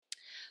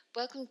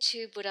Welcome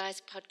to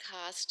Buddha's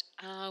podcast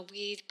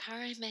with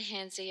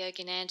Paramahansa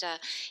Yogananda.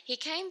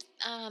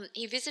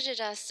 He visited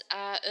us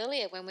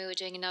earlier when we were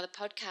doing another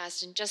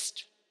podcast and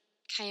just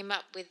came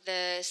up with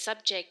the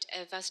subject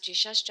of Vastu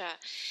Shastra.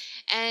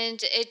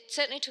 And it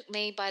certainly took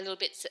me by a little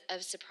bit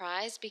of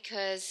surprise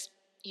because,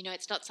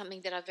 it's not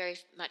something that I've very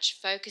much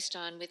focused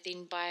on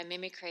within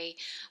biomimicry,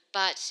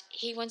 but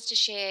he wants to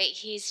share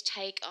his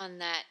take on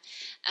that.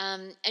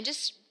 And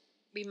just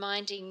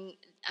reminding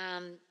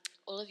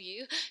all of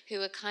you who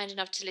are kind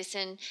enough to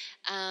listen,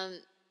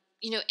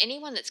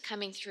 anyone that's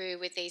coming through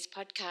with these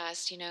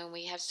podcasts, and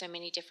we have so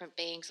many different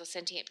beings or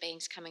sentient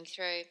beings coming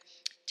through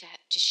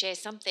to share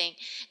something,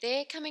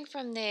 they're coming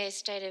from their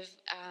state of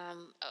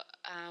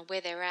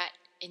where they're at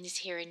in this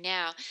here and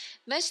now.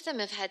 Most of them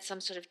have had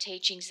some sort of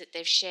teachings that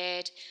they've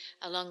shared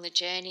along the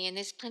journey, and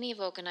there's plenty of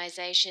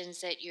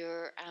organizations that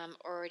you're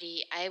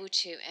already able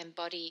to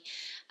embody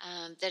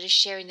that are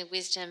sharing the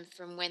wisdom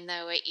from when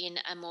they were in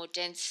a more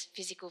dense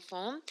physical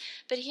form.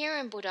 But here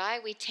in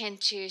Budai, we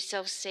tend to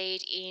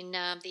self-seed in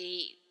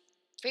the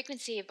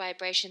frequency of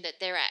vibration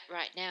that they're at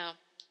right now.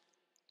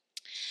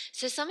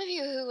 So some of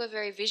you who are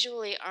very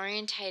visually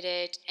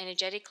orientated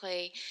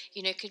energetically,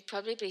 could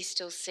probably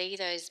still see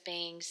those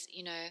beings,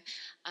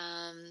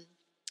 um,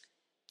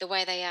 the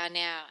way they are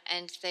now,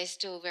 and they're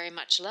still very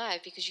much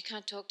alive because you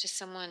can't talk to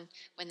someone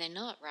when they're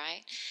not,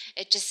 right?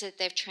 It just that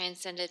they've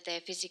transcended their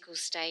physical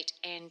state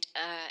and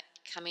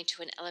come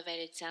into an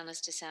elevated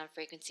soundless to sound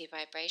frequency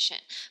vibration.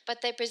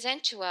 But they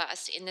present to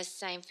us in the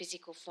same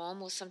physical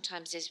form, or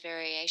sometimes there's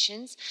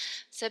variations.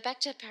 So back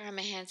to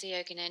Paramahansa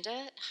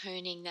Yogananda,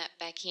 honing that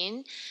back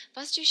in.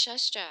 Vastu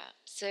Shastra,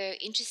 so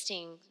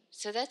interesting.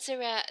 So that's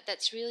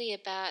really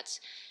about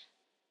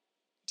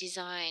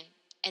design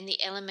and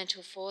the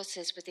elemental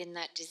forces within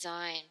that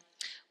design,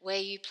 where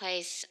you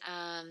place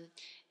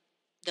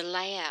the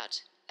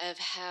layout of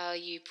how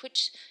you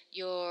put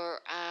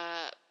your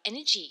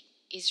energy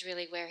is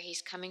really where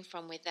he's coming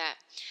from with that.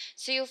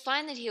 So you'll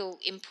find that he'll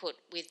input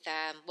with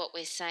what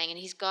we're saying, and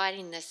he's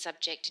guiding the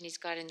subject and he's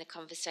guiding the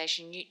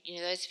conversation.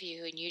 Those of you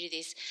who are new to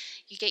this,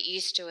 you get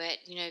used to it.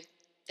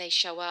 They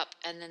show up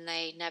and then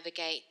they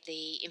navigate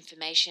the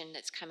information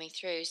that's coming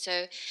through.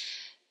 So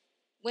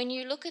when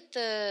you look at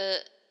the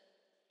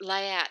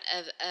layout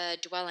of a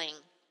dwelling,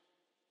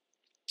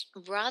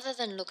 rather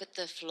than look at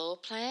the floor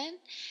plan,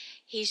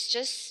 he's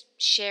just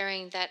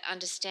sharing that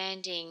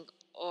understanding.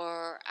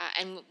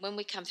 And when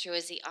we come through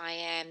as the I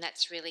am,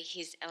 that's really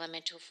his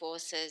elemental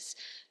forces.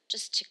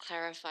 Just to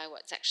clarify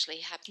what's actually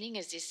happening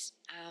as this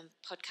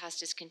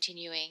podcast is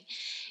continuing,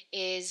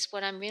 is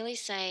what I'm really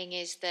saying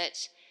is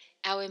that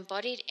our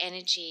embodied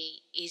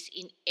energy is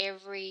in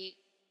every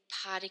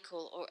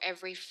particle or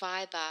every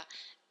fiber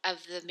of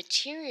the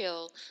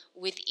material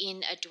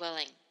within a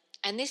dwelling.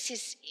 And this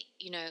is,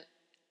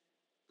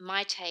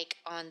 my take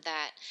on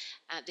that.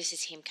 This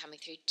is him coming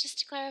through, just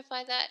to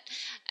clarify that.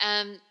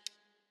 Um,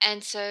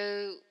 and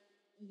so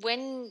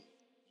when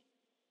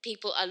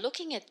people are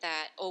looking at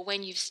that, or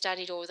when you've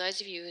studied, or those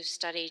of you who've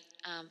studied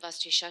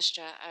Vastu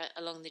Shastra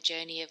along the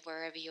journey of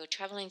wherever you're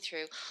traveling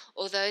through,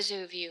 or those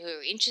of you who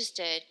are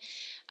interested,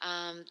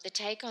 the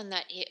take on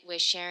that we're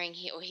sharing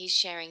here, or he's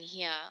sharing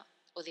here,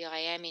 or the I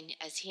am in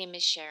as him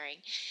is sharing,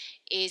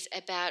 is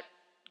about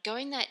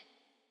going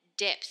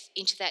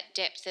into that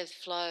depth of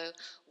flow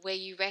where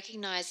you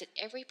recognize that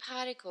every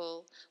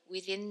particle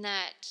within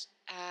that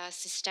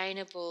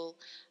sustainable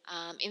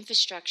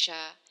infrastructure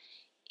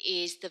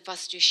is the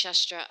Vastu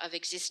Shastra of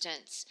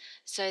existence.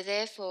 So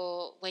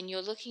therefore, when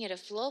you're looking at a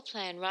floor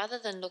plan, rather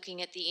than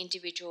looking at the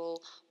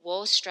individual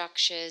wall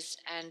structures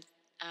and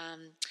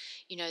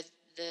you know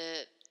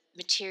the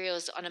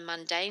materials on a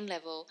mundane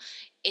level,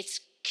 it's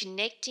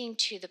connecting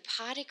to the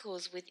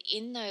particles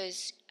within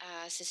those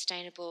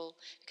sustainable,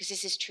 because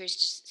this is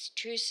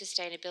true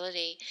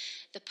sustainability,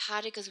 the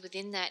particles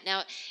within that.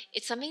 Now,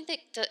 it's something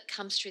that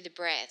comes through the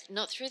breath,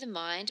 not through the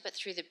mind, but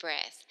through the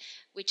breath,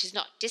 which is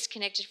not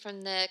disconnected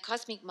from the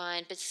cosmic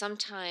mind, but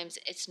sometimes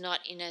it's not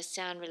in a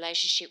sound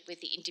relationship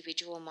with the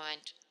individual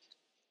mind.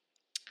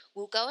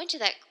 We'll go into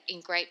that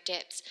in great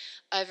depths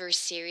over a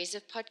series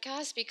of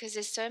podcasts because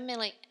there's so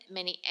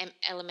many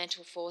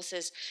elemental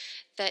forces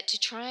that to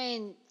try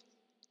and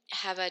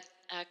have a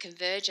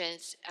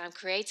convergence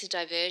creates a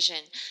diversion.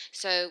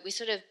 So we're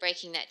sort of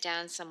breaking that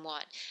down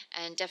somewhat,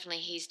 and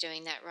definitely he's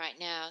doing that right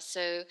now.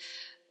 So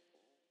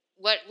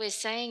what we're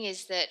saying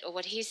is that, or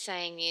what he's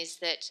saying is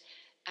that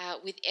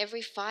with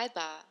every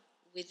fiber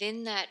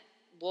within that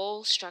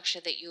wall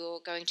structure that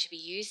you're going to be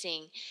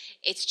using,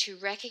 it's to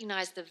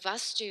recognize the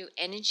Vastu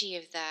energy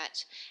of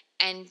that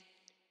and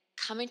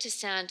come into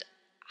sound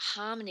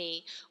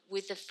harmony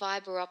with the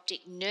fiber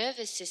optic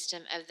nervous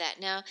system of that.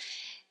 Now,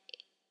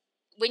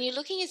 when you're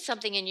looking at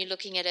something and you're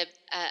looking at a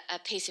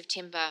piece of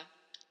timber,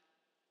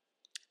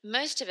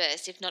 most of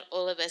us, if not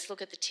all of us,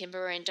 look at the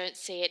timber and don't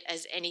see it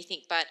as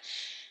anything but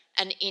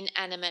an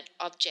inanimate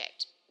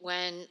object.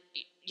 When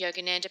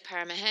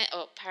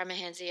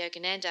Paramahansa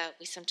Yogananda,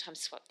 we sometimes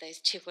swap those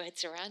two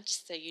words around,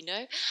 just so you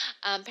know.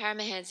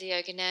 Paramahansa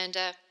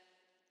Yogananda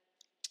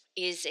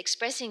is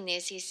expressing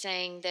this. He's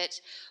saying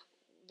that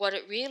what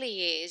it really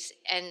is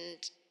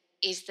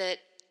that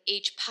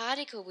each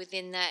particle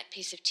within that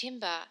piece of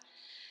timber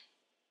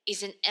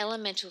is an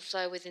elemental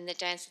flow within the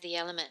dance of the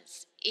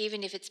elements,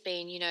 even if it's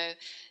been,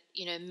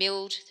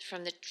 milled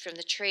from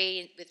the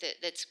tree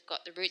that's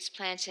got the roots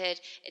planted.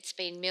 It's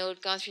been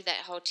milled, gone through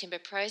that whole timber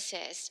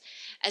process.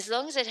 As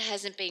long as it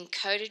hasn't been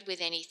coated with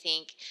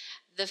anything,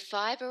 the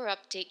fiber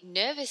optic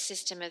nervous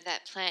system of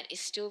that plant is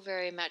still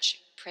very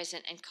much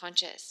present and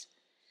conscious.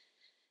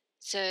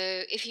 So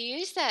if you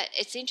use that,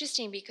 it's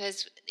interesting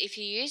because if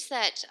you use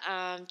that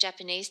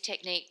Japanese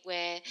technique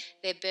where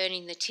they're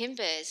burning the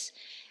timbers,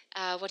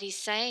 what he's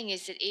saying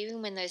is that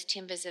even when those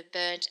timbers are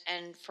burnt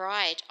and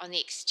fried on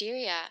the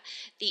exterior,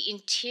 the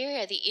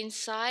interior, the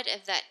inside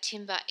of that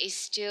timber is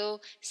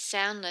still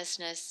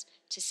soundlessness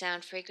to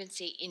sound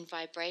frequency in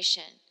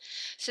vibration.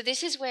 So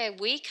this is where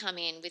we come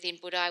in within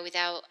Budai with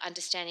our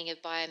understanding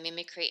of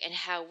biomimicry and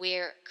how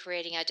we're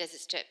creating our Desert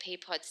Sturt Pea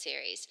Pod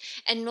series.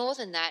 And more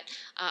than that,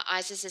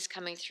 Isis is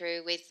coming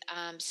through with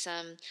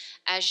some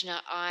Ajna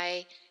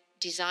Eye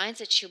designs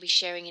that she'll be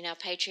sharing in our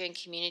Patreon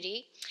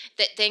community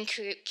that then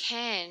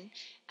can,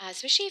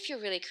 especially if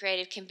you're really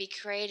creative, can be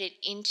created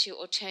into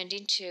or turned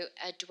into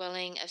a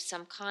dwelling of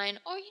some kind.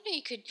 Or,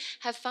 you could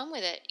have fun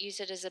with it, use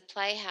it as a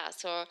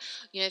playhouse. Or,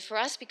 for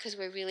us, because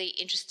we're really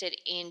interested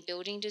in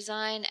building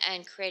design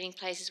and creating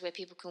places where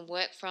people can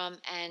work from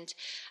and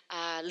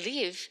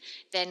live,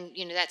 then,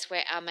 that's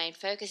where our main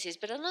focus is.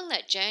 But along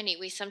that journey,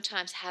 we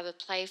sometimes have a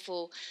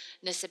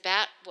playfulness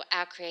about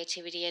our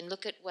creativity and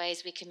look at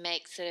ways we can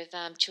make sort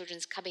of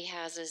children's cubby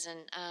houses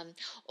and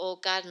or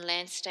garden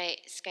landscape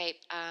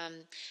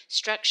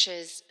structures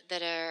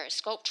that are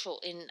sculptural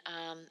in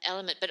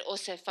element but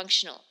also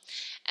functional.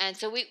 And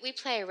so we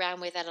play around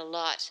with that a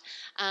lot.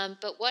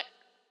 But what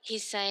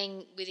he's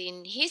saying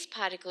within his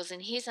particles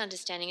and his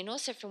understanding, and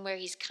also from where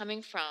he's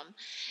coming from,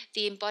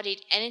 the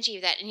embodied energy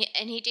of that.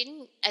 And he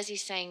didn't, as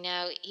he's saying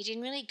now, he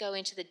didn't really go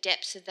into the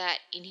depths of that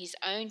in his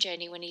own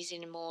journey when he's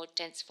in a more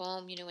dense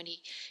form, when he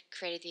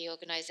created the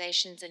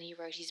organizations and he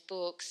wrote his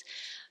books.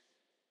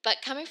 But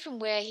coming from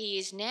where he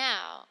is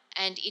now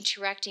and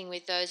interacting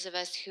with those of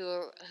us who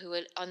are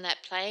on that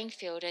playing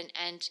field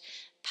and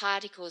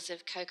particles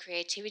of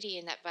co-creativity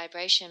in that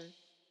vibration,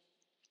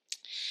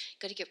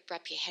 got to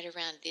wrap your head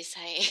around this.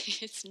 Hey,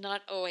 it's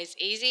not always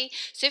easy.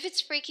 So if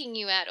it's freaking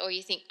you out or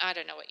you think I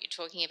don't know what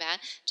you're talking about,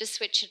 just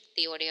switch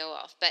the audio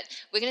off. But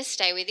we're going to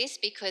stay with this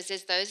because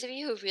there's those of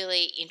you who are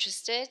really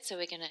interested, so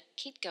we're going to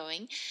keep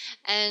going.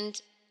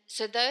 And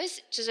so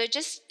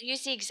just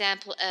use the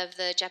example of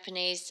the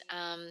Japanese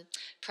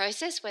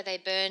process where they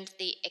burned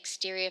the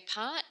exterior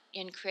part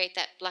and create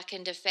that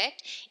blackened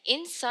effect.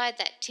 Inside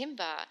that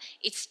timber,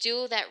 it's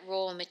still that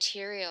raw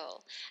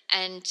material,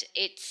 and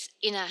it's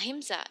in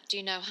ahimsa,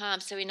 do no harm.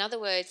 So in other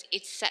words,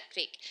 it's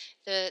sattvic.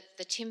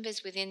 The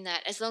timbers within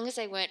that, as long as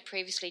they weren't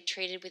previously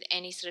treated with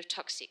any sort of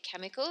toxic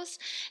chemicals,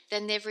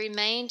 then they've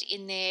remained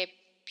in their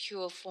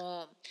pure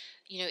form,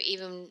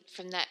 even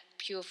from that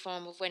pure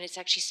form of when it's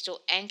actually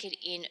still anchored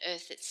in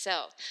earth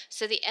itself.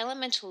 So the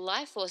elemental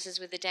life forces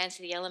with the dance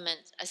of the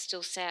elements are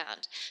still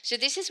sound. So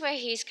this is where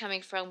he's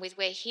coming from with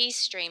where he's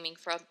streaming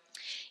from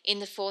in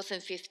the fourth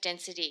and fifth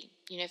density.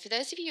 For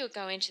those of you who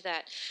go into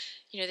that,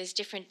 there's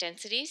different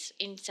densities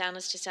in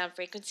soundless to sound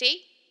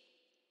frequency.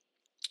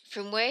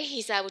 From where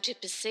he's able to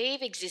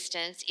perceive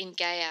existence in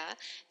Gaia,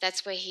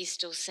 that's where he's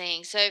still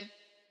seeing. So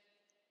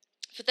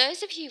for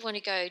those of you who want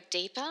to go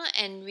deeper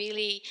and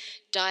really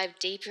dive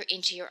deeper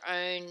into your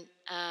own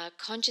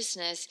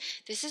consciousness,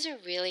 this is a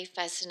really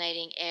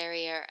fascinating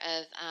area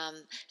of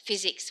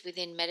physics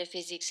within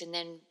metaphysics and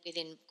then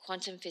within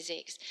quantum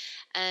physics.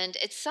 And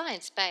it's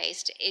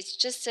science-based. It's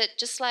just that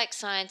just like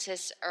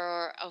scientists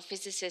or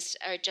physicists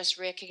are just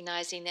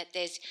recognizing that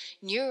there's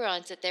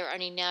neurons that they're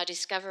only now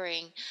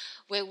discovering,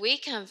 where we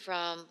come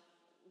from,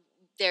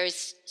 there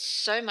is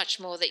so much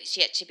more that's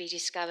yet to be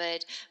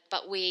discovered,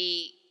 but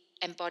we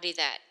embody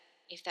that,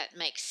 if that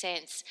makes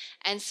sense.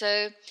 And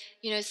so,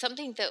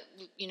 something that,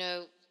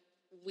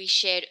 we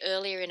shared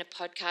earlier in a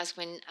podcast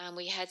when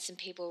we had some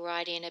people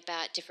write in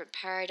about different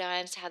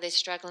paradigms, how they're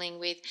struggling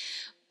with,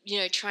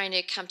 trying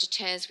to come to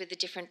terms with the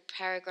different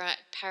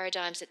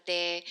paradigms that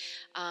they're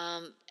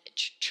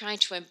trying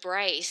to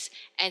embrace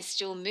and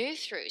still move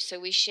through. So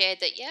we shared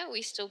that, yeah,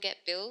 we still get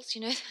bills,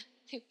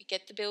 we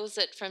get the bills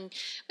that from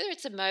whether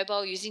it's a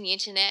mobile, using the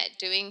internet,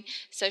 doing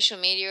social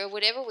media or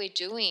whatever we're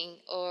doing,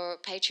 or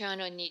Patreon,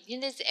 or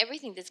there's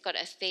everything that's got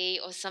a fee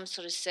or some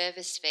sort of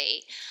service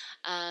fee,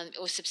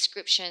 or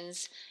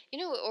subscriptions,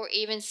 or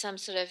even some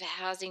sort of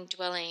housing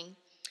dwelling.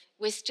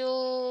 We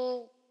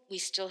still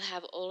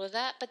have all of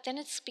that, but then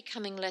it's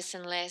becoming less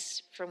and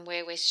less from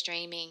where we're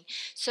streaming.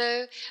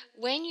 So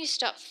when you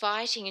stop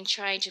fighting and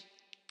trying to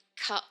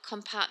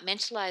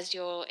compartmentalize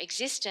your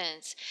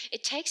existence,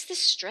 it takes the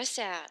stress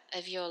out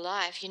of your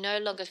life. You're no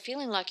longer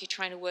feeling like you're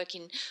trying to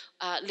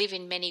live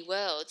in many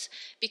worlds,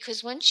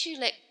 because once you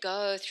let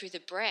go through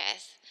the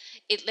breath,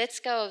 it lets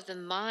go of the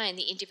mind,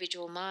 the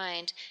individual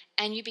mind,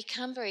 and you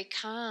become very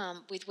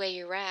calm with where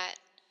you're at.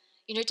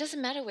 it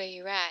doesn't matter where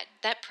you're at.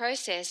 That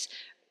process,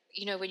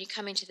 when you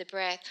come into the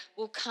breath,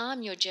 will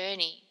calm your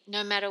journey,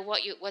 no matter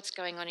what's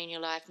going on in your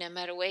life, no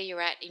matter where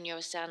you're at in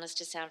your soundness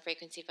to sound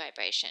frequency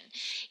vibration.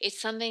 It's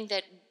something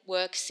that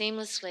works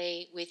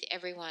seamlessly with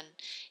everyone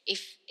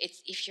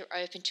if you're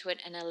open to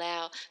it and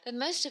allow. But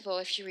most of all,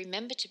 if you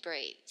remember to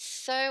breathe.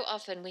 So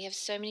often we have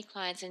so many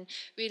clients, and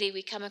really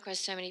we come across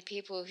so many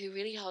people who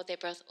really hold their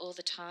breath all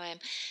the time,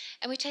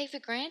 and we take for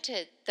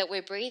granted that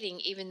we're breathing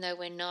even though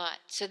we're not.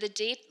 So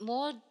the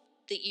more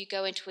that you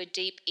go into a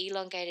deep,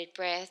 elongated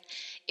breath,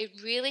 it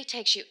really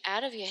takes you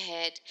out of your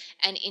head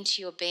and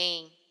into your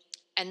being.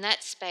 And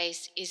that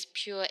space is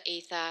pure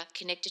ether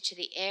connected to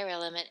the air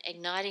element,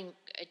 igniting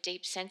a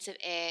deep sense of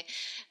air,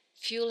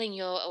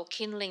 fueling or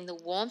kindling the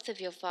warmth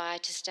of your fire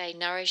to stay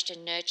nourished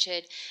and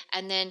nurtured,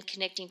 and then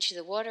connecting to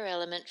the water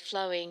element,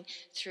 flowing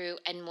through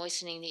and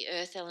moistening the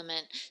earth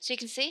element. So you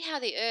can see how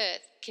the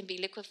earth can be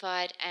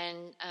liquefied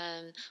and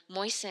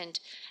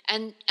moistened.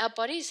 And our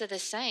bodies are the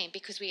same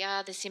because we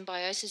are the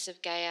symbiosis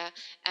of Gaia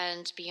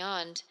and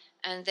beyond.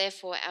 And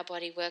therefore, our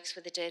body works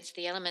with the dance of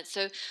the elements.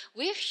 So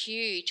we're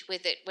huge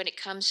with it when it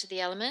comes to the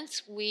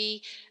elements.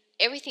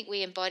 Everything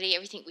we embody,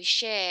 everything we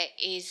share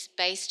is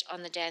based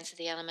on the dance of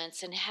the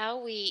elements, and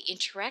how we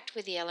interact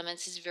with the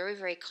elements is very,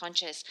 very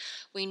conscious.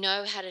 We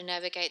know how to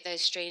navigate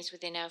those streams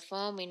within our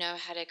form. We know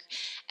how to,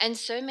 and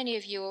so many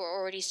of you are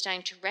already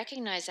starting to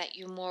recognize that.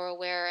 You're more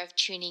aware of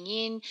tuning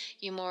in.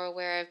 You're more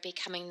aware of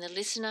becoming the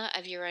listener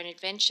of your own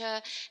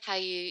adventure.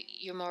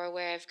 You're more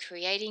aware of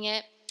creating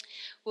it.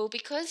 Well,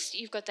 because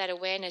you've got that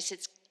awareness,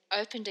 it's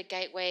opened a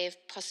gateway of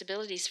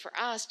possibilities for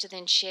us to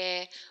then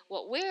share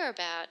what we're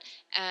about,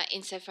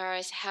 insofar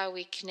as how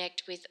we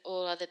connect with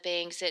all other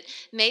beings that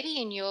maybe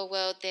in your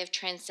world they've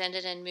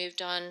transcended and moved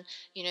on.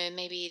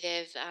 Maybe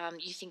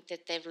you think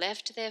that they've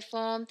left their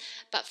form,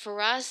 but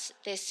for us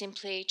they're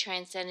simply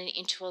transcended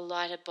into a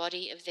lighter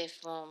body of their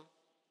form.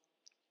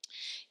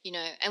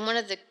 And one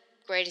of the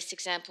greatest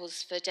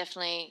examples for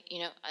definitely,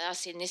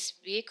 us in this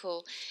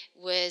vehicle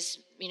was,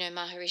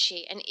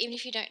 Maharishi. And even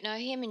if you don't know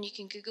him, and you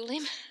can Google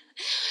him,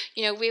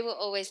 we were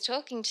always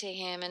talking to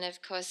him. And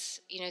of course,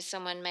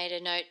 someone made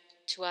a note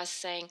to us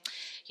saying,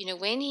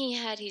 when he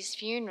had his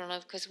funeral,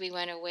 of course, we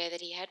weren't aware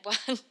that he had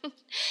one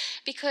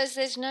because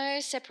there's no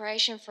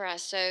separation for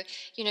us. So,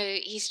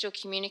 he still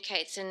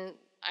communicates. And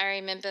I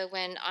remember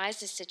when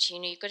Isis said to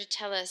you've got to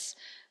tell us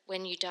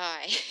when you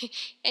die.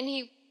 And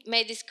he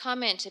made this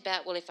comment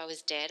about, well, if I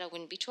was dead, I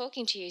wouldn't be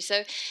talking to you.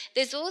 So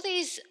there's all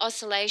these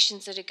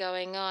oscillations that are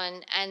going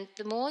on, and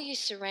the more you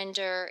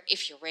surrender,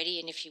 if you're ready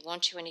and if you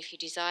want to and if you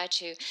desire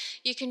to,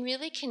 you can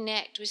really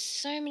connect with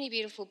so many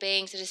beautiful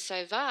beings that are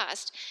so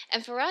vast.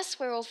 And for us,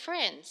 we're all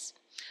friends.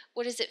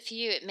 What is it for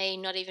you? It may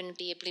not even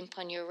be a blimp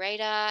on your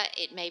radar.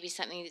 It may be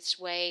something that's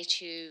way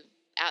too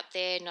out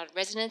there, not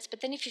resonance.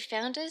 But then if you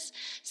found us,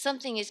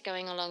 something is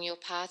going along your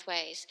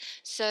pathways.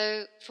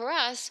 So for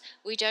us,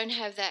 we don't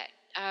have that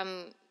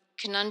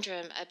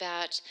conundrum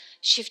about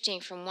shifting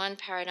from one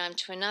paradigm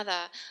to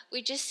another.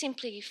 We just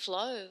simply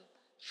flow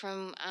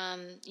from,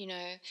 and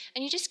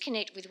you just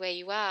connect with where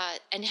you are,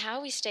 and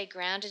how we stay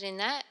grounded in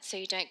that, so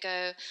you don't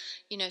go,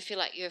 feel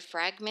like you're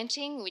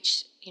fragmenting,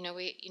 which,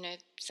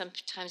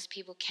 sometimes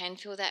people can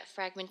feel that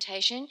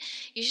fragmentation.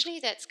 Usually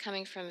that's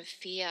coming from a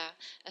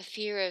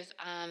fear of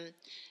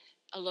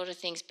a lot of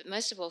things, but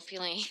most of all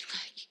feeling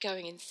like you're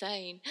going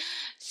insane.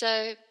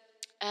 So,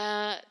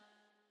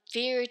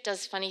 fear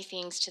does funny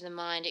things to the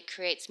mind. It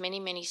creates many,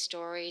 many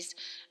stories,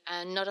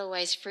 not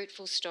always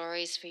fruitful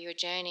stories for your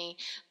journey.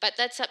 But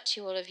that's up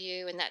to all of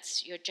you, and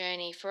that's your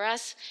journey. For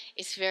us,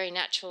 it's very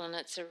natural, and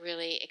it's a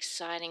really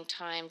exciting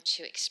time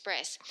to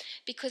express,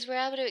 because we're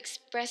able to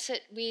express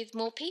it with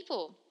more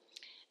people.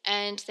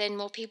 And then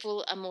more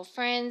people are more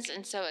friends,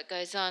 and so it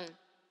goes on.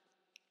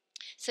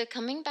 So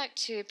coming back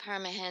to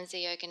Paramahansa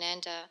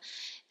Yogananda,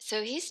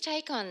 so his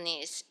take on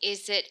this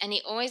is that, and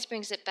he always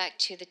brings it back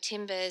to the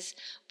timbers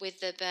with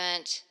the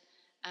burnt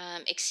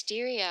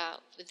exterior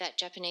with that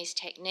Japanese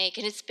technique,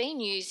 and it's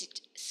been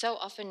used so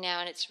often now,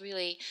 and it's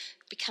really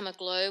become a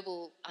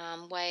global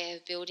way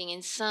of building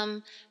in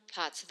some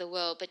parts of the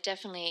world, but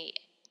definitely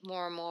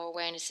more and more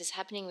awareness is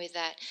happening with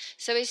that.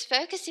 So he's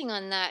focusing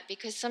on that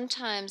because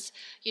sometimes,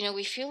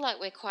 we feel like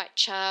we're quite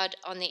charred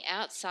on the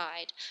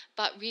outside,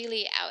 but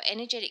really our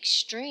energetic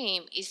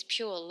stream is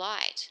pure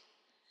light.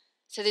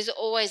 So there's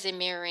always a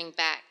mirroring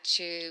back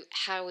to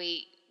how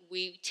we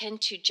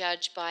tend to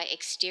judge by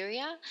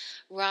exterior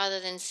rather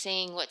than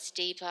seeing what's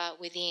deeper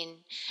within.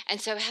 And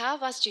so how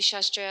Vastu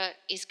Shastra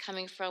is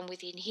coming from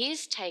within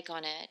his take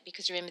on it,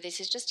 because remember, this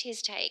is just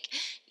his take.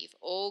 You've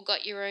all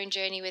got your own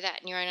journey with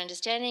that and your own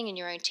understanding and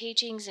your own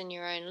teachings and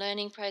your own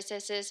learning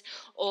processes,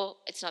 or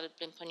it's not a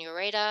blimp on your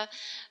radar,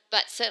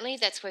 but certainly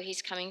that's where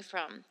he's coming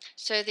from.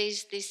 So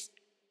there's this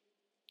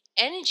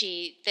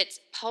energy that's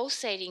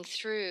pulsating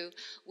through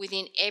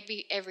within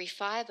every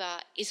fiber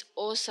is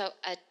also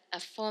a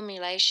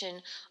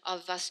formulation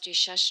of Vastu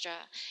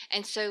Shastra.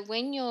 And so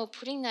when you're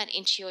putting that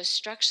into your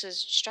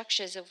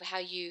structures of how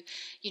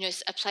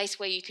a place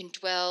where you can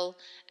dwell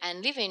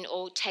and live in,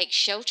 or take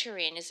shelter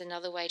in is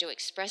another way to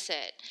express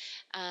it.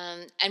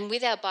 And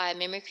with our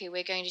biomimicry,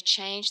 we're going to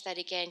change that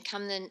again.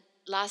 Come the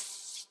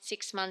last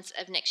 6 months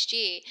of next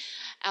year,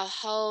 our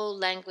whole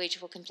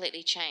language will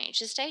completely change.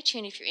 So stay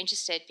tuned if you're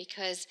interested,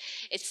 because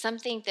it's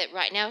something that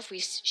right now, if we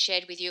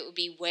shared with you, it would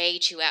be way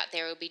too out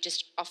there. It would be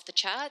just off the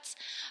charts.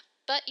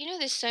 But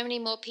there's so many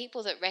more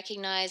people that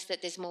recognize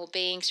that there's more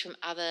beings from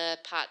other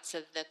parts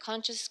of the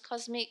conscious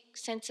cosmic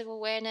sense of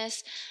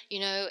awareness.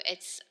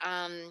 It's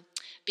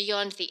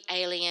beyond the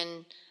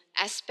alien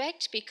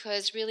aspect,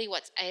 because really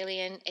what's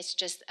alien, it's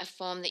just a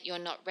form that you're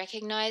not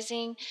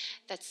recognizing.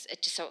 That's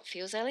it, just so it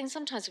feels alien.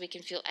 Sometimes we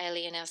can feel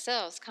alien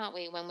ourselves, can't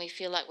we? When we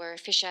feel like we're a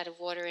fish out of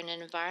water in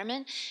an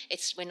environment,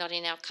 we're not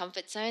in our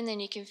comfort zone,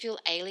 then you can feel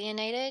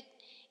alienated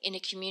in a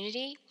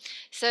community.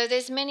 So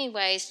there's many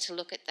ways to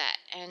look at that,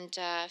 and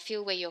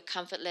feel where your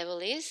comfort level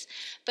is,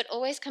 but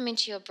always come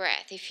into your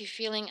breath. If you're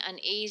feeling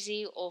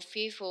uneasy or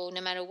fearful,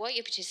 no matter what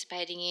you're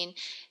participating in,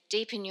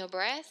 deepen your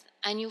breath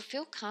and you'll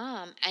feel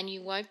calm, and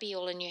you won't be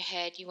all in your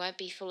head. You won't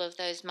be full of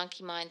those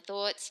monkey mind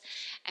thoughts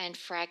and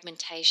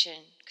fragmentation,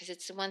 because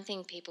it's the one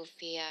thing people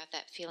fear,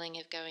 that feeling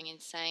of going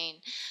insane.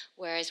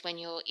 Whereas when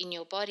you're in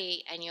your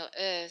body and you're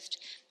earthed,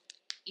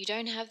 you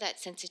don't have that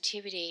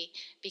sensitivity,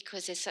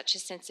 because there's such a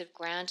sense of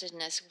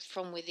groundedness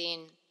from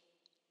within.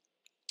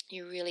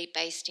 You're really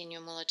based in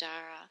your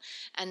Muladhara.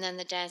 And then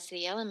the dance of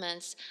the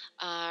elements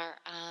are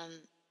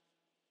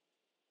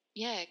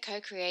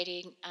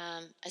co-creating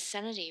a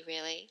sanity,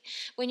 really.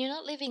 When you're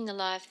not living the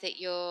life that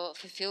you're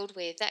fulfilled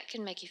with, that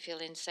can make you feel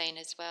insane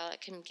as well.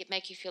 It can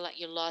make you feel like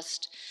you're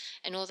lost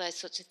and all those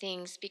sorts of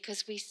things,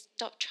 because we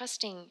stop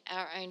trusting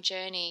our own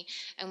journey,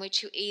 and we're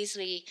too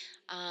easily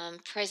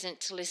present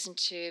to listen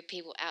to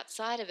people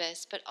outside of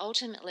us. But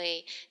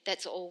ultimately,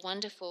 that's all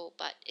wonderful,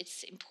 but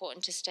it's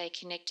important to stay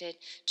connected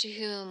to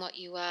who and what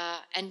you are,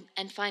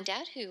 and find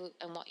out who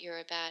and what you're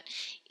about,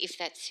 if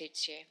that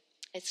suits you.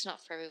 It's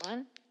not for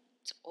everyone.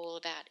 It's all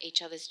about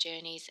each other's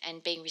journeys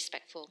and being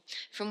respectful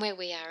from where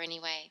we are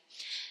anyway.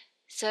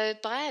 So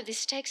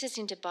this takes us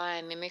into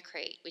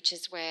biomimicry, which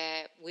is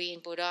where we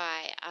in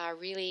Budai are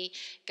really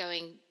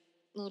going,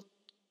 well,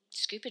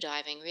 scuba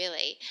diving,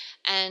 really.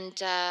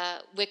 And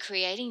we're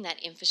creating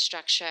that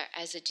infrastructure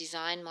as a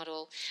design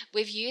model.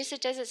 We've used the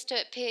Desert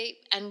Sturt Pit,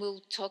 and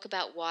we'll talk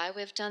about why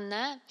we've done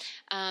that.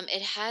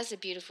 It has a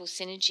beautiful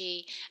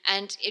synergy,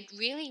 and it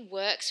really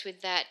works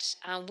with that.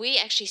 We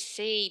actually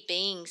see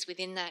beings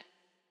within that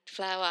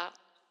flower.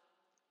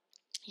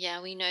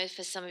 Yeah, we know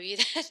for some of you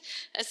that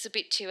that's a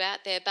bit too out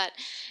there, but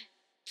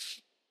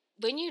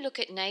when you look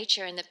at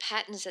nature and the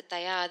patterns that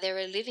they are, they're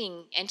a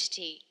living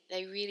entity.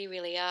 They really,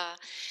 really are.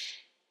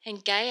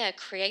 And Gaia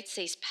creates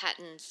these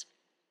patterns.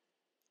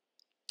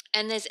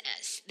 And there's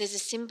a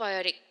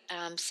symbiotic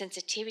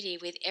sensitivity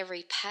with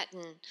every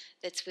pattern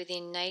that's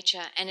within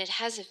nature, and it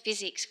has a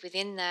physics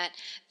within that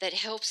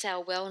helps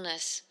our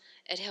wellness.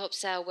 It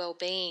helps our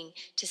well-being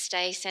to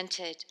stay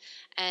centered,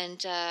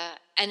 and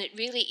it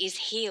really is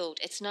healed.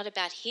 It's not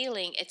about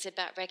healing; it's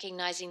about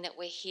recognizing that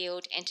we're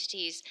healed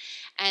entities,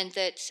 and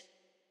that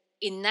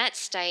in that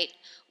state,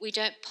 we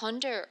don't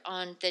ponder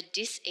on the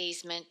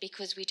diseasement,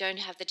 because we don't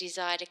have the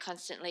desire to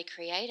constantly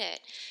create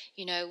it.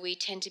 We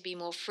tend to be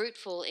more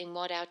fruitful in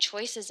what our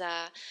choices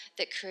are,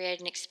 that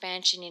create an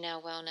expansion in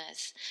our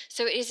wellness.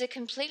 So it is a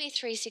completely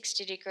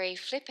 360-degree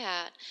flip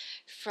out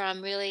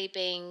from really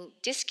being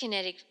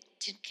disconnected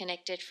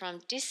from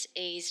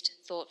diseased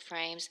thought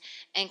frames,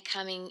 and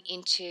coming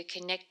into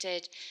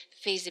connected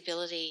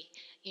feasibility,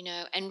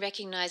 and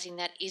recognizing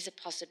that is a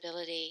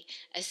possibility,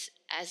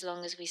 as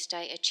long as we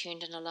stay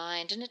attuned and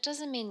aligned. And it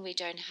doesn't mean we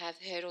don't have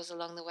hurdles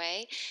along the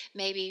way.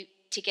 Maybe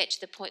to get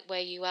to the point where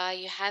you are,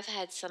 you have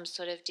had some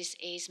sort of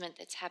diseasement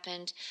that's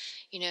happened,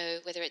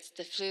 whether it's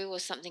the flu or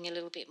something a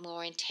little bit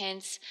more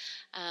intense,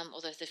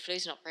 although the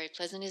flu's not very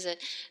pleasant, is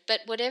it? But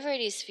whatever it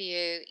is for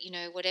you,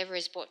 whatever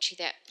has brought you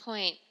that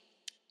point,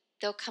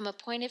 there'll come a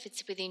point, if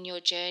it's within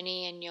your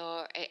journey and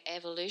your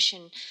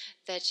evolution,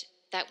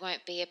 that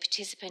won't be a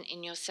participant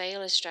in your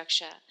cellular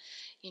structure,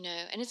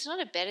 and it's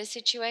not a better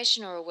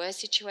situation or a worse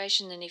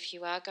situation than if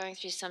you are going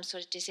through some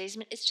sort of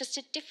diseasement. It's just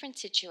a different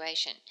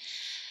situation.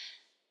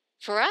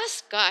 For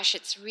us, gosh,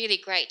 it's really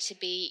great to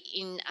be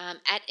in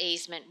at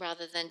easement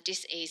rather than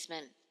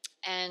diseasement,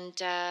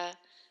 and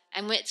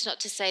it's not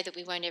to say that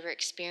we won't ever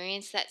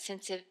experience that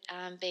sense of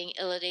being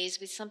ill at ease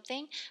with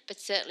something, but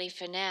certainly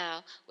for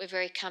now, we're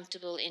very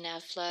comfortable in our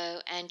flow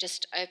and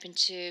just open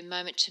to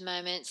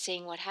moment,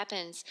 seeing what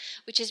happens,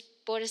 which has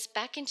brought us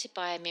back into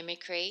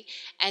biomimicry,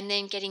 and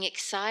then getting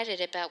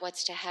excited about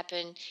what's to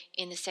happen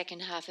in the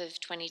second half of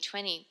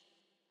 2020.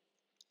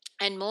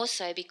 And more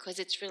so because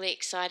it's really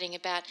exciting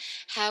about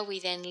how we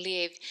then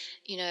live,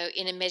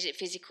 in a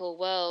metaphysical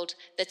world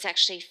that's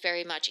actually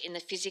very much in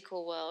the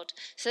physical world.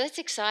 So that's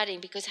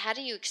exciting, because how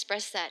do you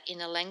express that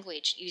in a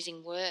language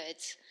using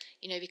words?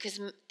 Because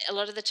a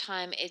lot of the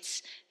time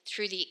it's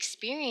through the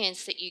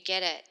experience that you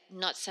get it,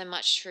 not so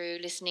much through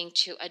listening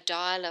to a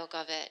dialogue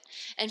of it.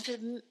 And for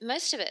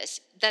most of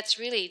us, that's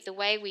really the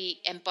way we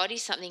embody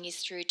something, is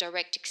through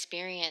direct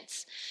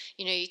experience.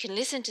 You can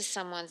listen to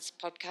someone's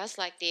podcast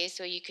like this,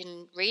 or you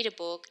can read a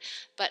book,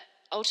 but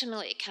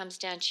ultimately it comes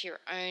down to your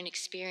own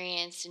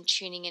experience and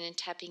tuning in and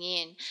tapping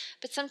in.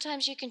 But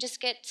sometimes you can just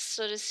get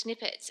sort of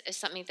snippets of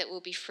something that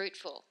will be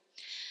fruitful.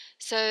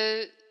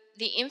 So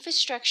the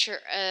infrastructure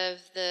of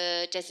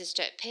the Desert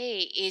Stoat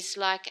Pea is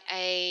like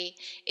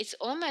it's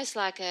almost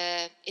like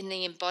in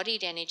the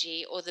embodied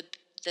energy, or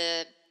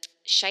the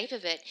shape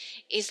of it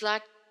is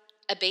like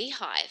a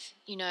beehive.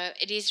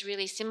 It is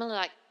really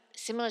similar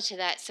to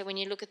that. So when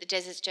you look at the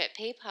Desert Stoat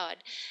Pea pod,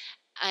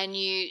 and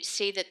you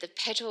see that the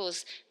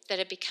petals that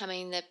are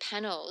becoming the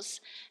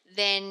panels,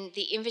 then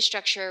the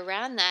infrastructure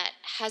around that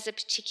has a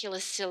particular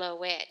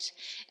silhouette.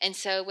 And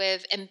so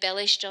we've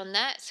embellished on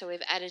that. So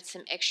we've added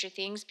some extra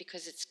things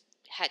because it's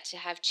had to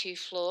have 2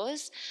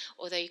 floors,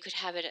 although you could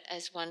have it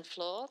as 1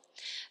 floor.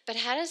 But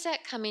how does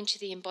that come into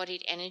the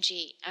embodied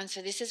energy? And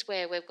so this is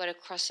where we've got a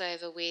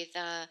crossover with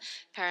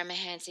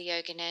Paramahansa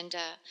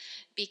Yogananda,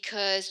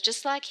 because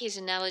just like his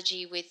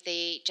analogy with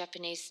the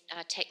Japanese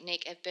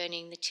technique of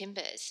burning the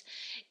timbers,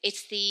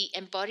 it's the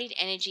embodied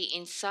energy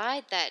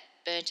inside that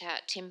burnt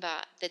out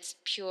timber that's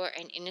pure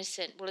and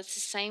innocent. Well, it's the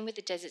same with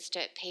the Desert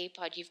Stoat Pea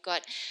pod. You've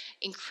got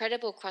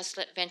incredible cross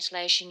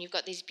ventilation. You've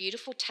got these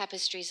beautiful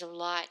tapestries of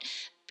light,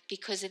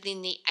 because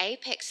within the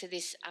apex of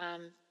this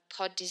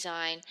pod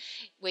design,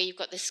 where you've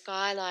got the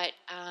skylight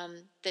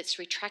that's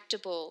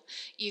retractable,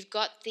 you've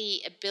got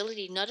the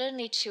ability not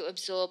only to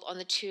absorb on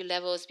the 2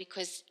 levels,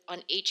 because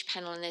on each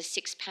panel, and there's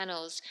 6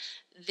 panels,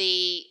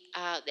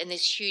 and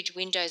there's huge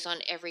windows on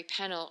every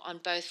panel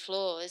on both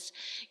floors,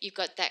 you've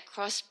got that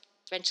cross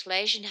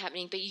ventilation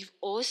happening, but you've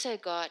also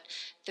got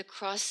the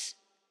cross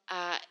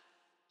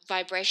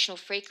vibrational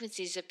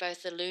frequencies of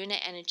both the lunar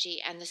energy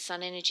and the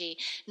sun energy.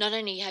 Not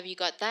only have you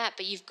got that,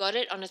 but you've got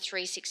it on a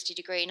 360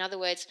 degree. In other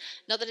words,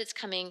 not that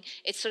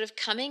it's sort of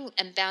coming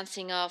and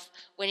bouncing off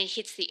when it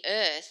hits the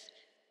earth.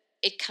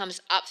 It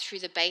comes up through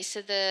the base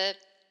of the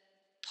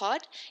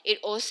pod. It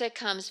also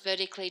comes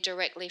vertically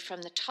directly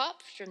from the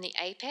top, from the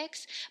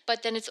apex,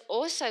 but then it's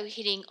also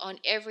hitting on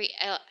every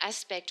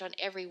aspect, on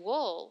every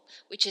wall,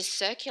 which is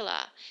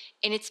circular,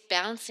 and it's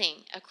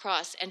bouncing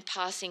across and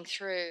passing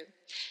through.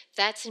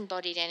 That's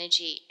embodied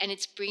energy, and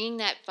it's bringing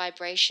that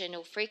vibration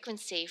or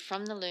frequency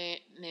from the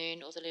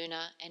moon, or the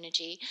lunar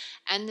energy,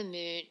 and the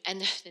moon,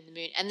 and the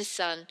moon and the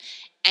sun,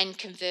 and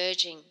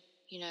converging,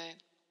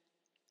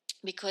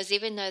 because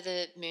even though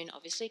the moon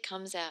obviously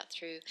comes out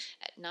through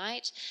at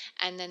night,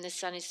 and then the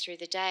sun is through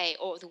the day,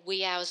 or the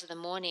wee hours of the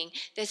morning,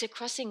 there's a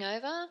crossing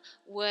over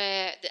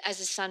where as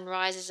the sun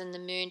rises and the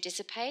moon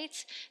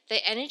dissipates,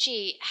 the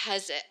energy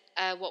has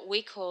what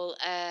we call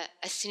a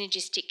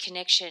synergistic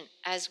connection.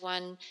 As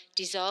one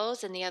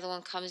dissolves and the other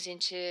one comes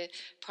into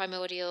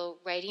primordial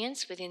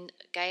radiance within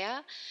Gaia,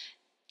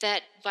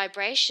 that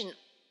vibration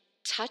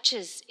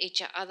touches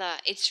each other.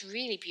 It's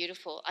really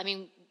beautiful. I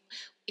mean,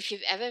 if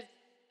you've ever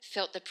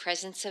felt the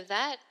presence of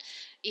that,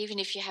 even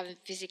if you haven't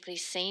physically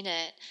seen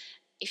it,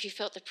 if you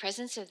felt the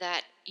presence of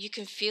that, you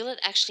can feel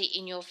it actually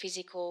in your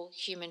physical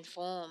human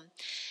form.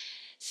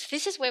 So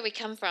this is where we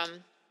come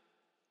from.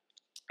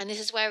 And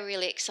this is why we're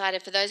really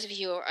excited for those of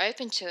you who are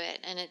open to it,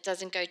 and it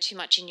doesn't go too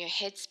much in your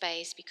head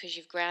space because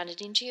you've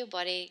grounded into your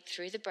body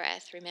through the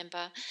breath,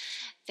 remember,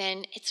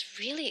 then it's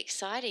really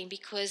exciting,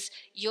 because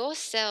your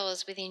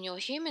cells within your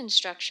human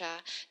structure,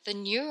 the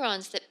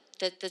neurons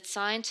that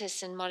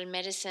scientists and modern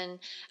medicine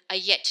are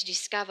yet to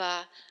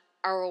discover,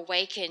 are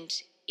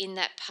awakened in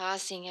that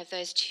passing of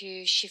those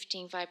 2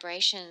 shifting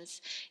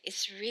vibrations.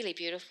 It's really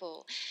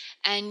beautiful.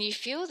 And you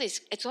feel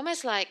this, it's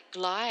almost like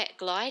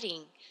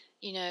gliding.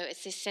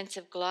 It's this sense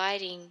of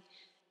gliding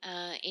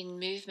in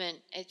movement.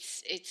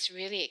 It's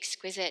really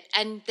exquisite.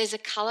 And there's a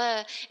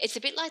color, it's a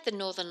bit like the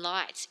Northern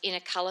Lights in a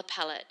color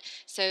palette.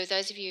 So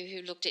those of you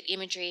who looked at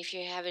imagery, if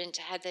you haven't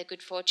had the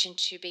good fortune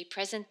to be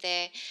present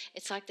there,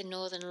 it's like the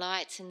Northern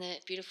Lights and the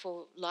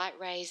beautiful light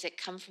rays that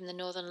come from the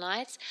Northern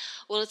Lights.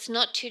 Well, it's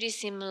not too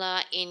dissimilar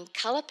in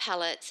color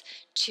palettes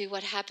to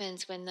what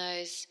happens when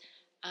those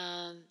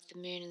the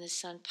moon and the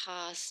sun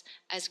pass,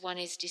 as one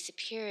is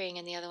disappearing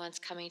and the other one's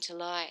coming to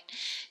light.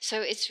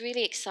 So it's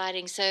really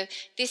exciting. So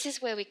this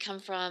is where we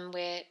come from,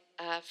 where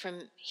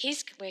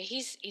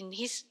he's in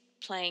his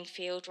playing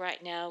field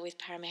right now with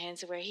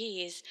Paramahansa, where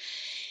he is.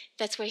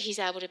 That's where he's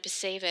able to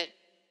perceive it.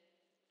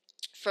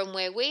 From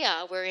where we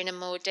are, we're in a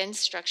more dense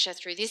structure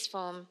through this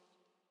form,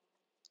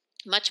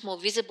 much more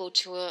visible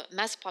to a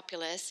mass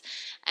populace,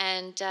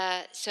 and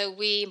so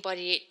we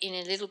embody it in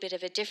a little bit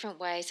of a different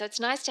way. So it's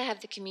nice to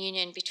have the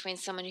communion between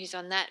someone who's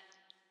on that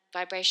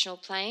vibrational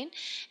plane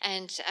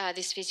and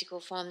this physical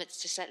form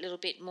that's just that little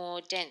bit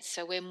more dense,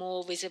 so we're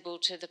more visible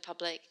to the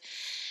public.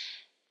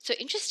 So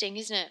interesting,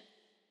 isn't it?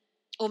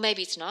 Or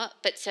maybe it's not,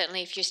 but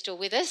certainly if you're still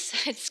with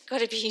us, it's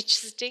got to be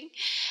interesting.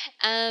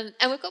 And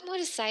we've got more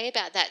to say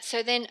about that.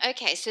 So then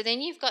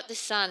you've got the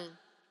sun.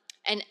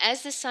 And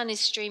as the sun is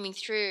streaming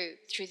through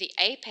the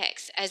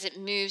apex, as it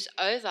moves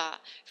over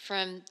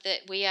from the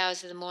wee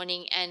hours of the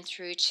morning and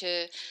through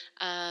to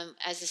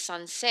as the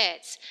sun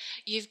sets,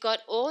 you've got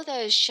all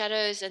those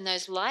shadows and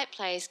those light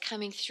plays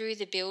coming through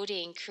the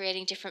building,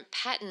 creating different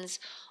patterns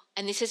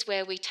and this is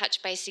where we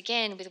touch base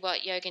again with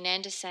what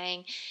Yogananda's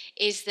saying,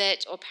 is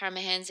that, or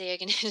Paramahansa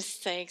Yogananda's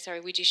saying, sorry,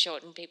 we do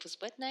shorten people's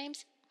word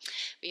names.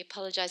 We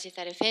apologize if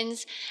that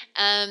offends.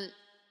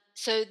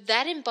 So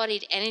that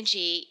embodied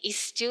energy is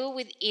still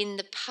within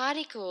the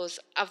particles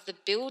of the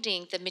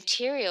building, the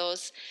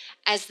materials,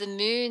 as the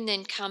moon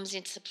then comes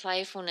into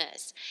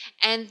playfulness.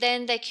 And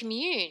then they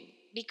commune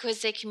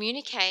because they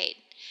communicate,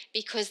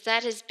 because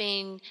that has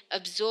been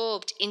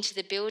absorbed into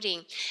the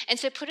building. And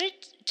so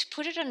to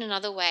put it on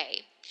another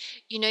way,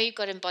 you've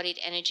got embodied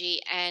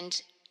energy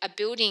and a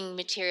building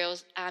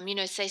materials,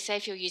 say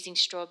if you're using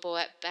straw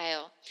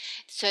bale.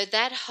 So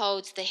that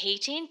holds the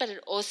heat in, but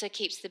it also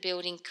keeps the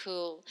building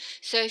cool.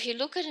 So if you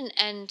look at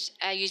and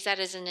use that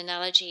as an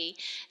analogy,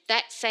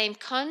 that same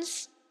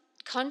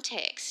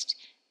context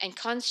and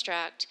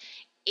construct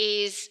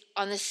is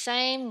on the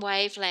same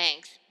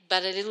wavelength,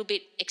 but a little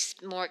bit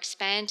more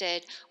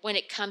expanded when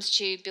it comes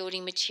to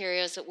building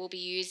materials that we'll be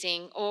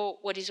using, or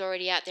what is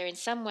already out there in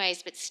some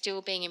ways, but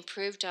still being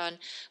improved on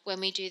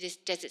when we do this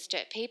Desert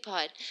Sturt pea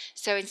pod.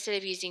 So instead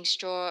of using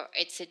straw,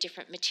 it's a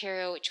different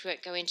material, which we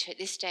won't go into at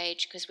this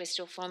stage because we're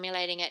still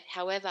formulating it.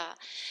 However,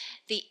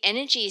 the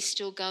energy is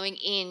still going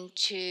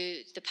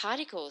into the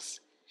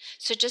particles.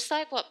 So just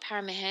like what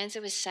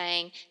Paramahansa was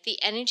saying,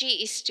 the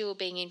energy is still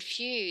being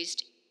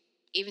infused,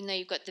 even though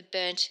you've got the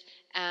burnt,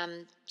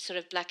 sort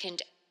of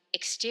blackened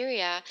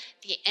exterior,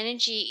 the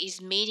energy is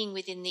meeting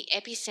within the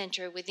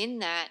epicenter within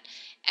that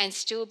and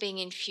still being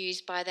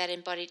infused by that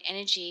embodied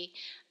energy.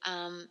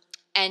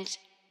 And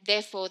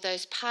therefore,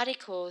 those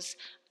particles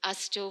are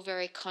still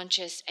very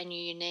conscious and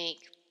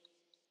unique.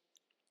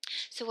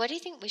 So why do you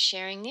think we're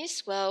sharing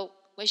this? Well,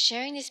 we're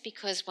sharing this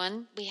because,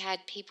 one, we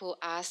had people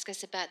ask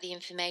us about the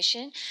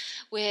information,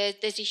 where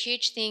there's a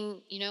huge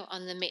thing,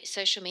 on the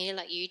social media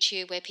like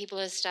YouTube, where people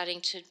are starting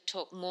to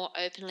talk more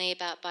openly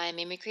about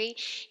biomimicry.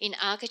 In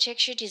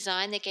architecture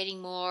design, they're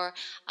getting more,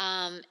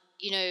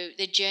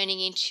 they're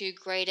journeying into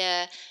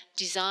greater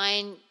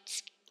design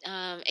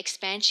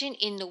expansion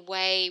in the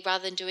way,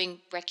 rather than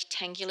doing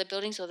rectangular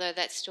buildings, although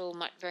that's still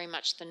very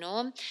much the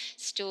norm,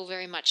 still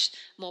very much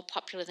more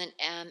popular than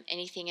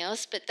anything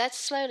else. But that's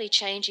slowly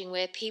changing,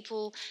 where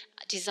people,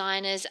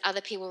 designers,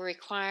 other people are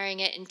requiring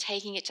it and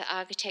taking it to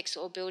architects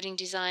or building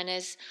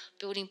designers,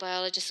 building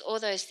biologists, all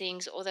those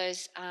things, all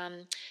those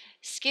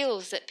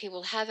skills that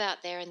people have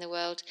out there in the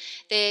world.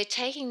 They're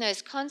taking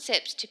those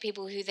concepts to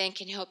people who then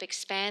can help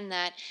expand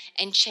that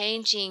and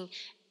changing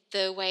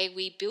the way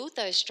we build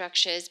those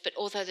structures, but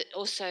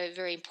also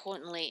very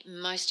importantly,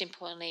 most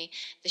importantly,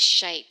 the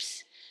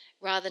shapes.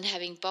 Rather than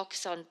having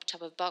box on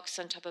top of box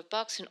on top of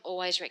box and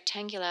always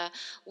rectangular,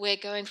 we're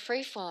going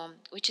freeform,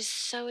 which is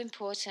so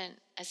important,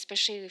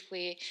 especially if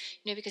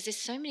because there's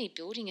so many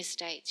building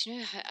estates.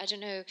 I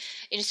don't know,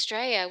 in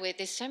Australia, where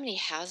there's so many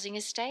housing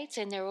estates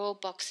and they're all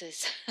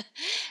boxes.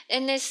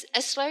 And there's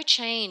a slow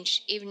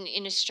change, even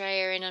in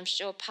Australia, and I'm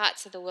sure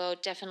parts of the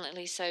world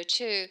definitely so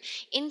too,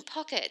 in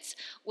pockets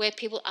where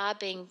people are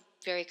being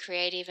very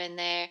creative and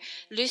they're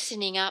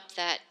loosening up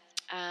that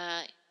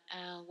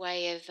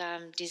way of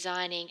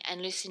designing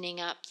and loosening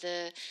up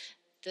the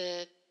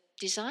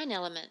design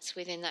elements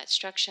within that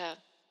structure.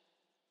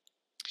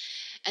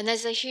 And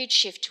there's a huge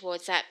shift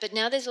towards that. But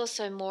now there's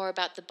also more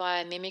about the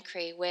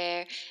biomimicry,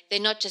 where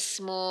they're not just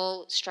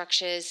small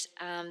structures,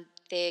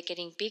 they're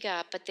getting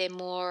bigger, but they're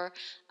more,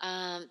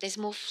 there's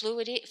more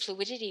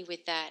fluidity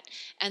with that.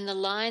 And the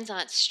lines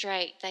aren't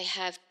straight, they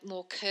have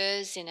more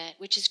curves in it,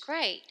 which is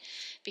great,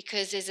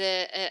 because there's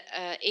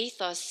a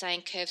ethos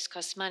saying curves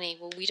cost money.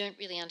 Well, we don't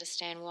really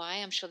understand why.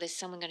 I'm sure there's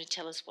someone going to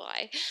tell us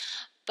why.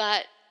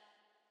 But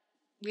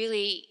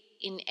really,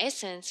 in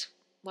essence,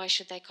 why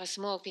should they cost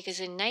more? Because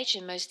in nature,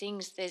 most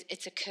things,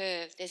 it's a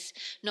curve. There's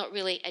not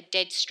really a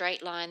dead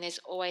straight line. There's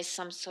always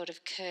some sort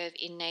of curve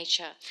in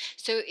nature.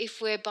 So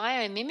if we're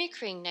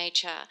biomimicking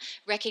nature,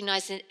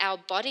 recognize that our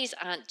bodies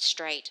aren't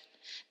straight.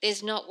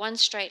 There's not one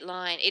straight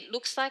line. It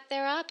looks like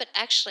there are, but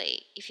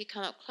actually, if you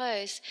come up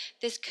close,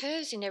 there's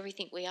curves in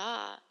everything we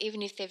are,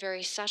 even if they're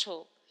very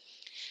subtle.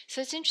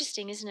 So it's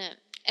interesting, isn't it?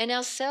 And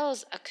our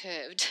cells are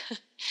curved.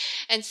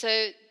 And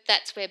so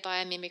that's where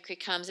biomimicry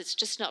comes. It's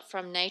just not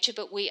from nature,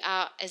 but we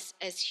are,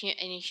 in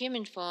a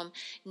human form,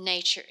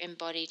 nature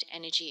embodied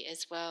energy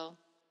as well.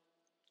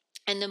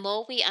 And the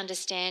more we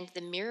understand the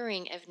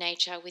mirroring of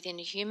nature within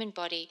the human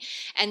body,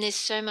 and there's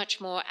so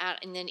much more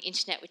out in the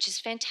internet, which is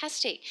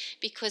fantastic,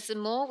 because the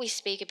more we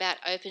speak about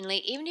openly,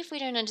 even if we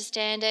don't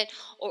understand it,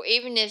 or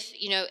even if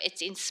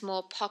it's in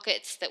small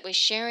pockets that we're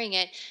sharing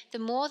it, the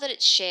more that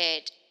it's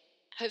shared,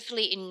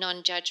 hopefully in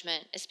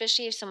non-judgment,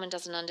 especially if someone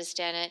doesn't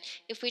understand it.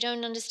 If we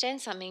don't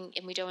understand something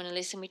and we don't want to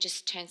listen, we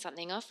just turn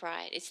something off,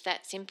 right? It's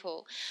that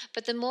simple.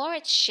 But the more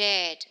it's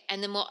shared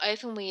and the more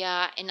open we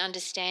are in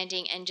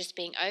understanding and just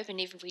being open,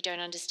 even if we don't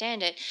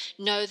understand it,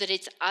 know that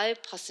it's a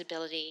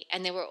possibility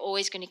and that we're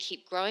always going to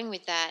keep growing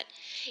with that.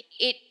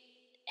 It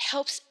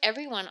helps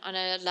everyone on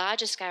a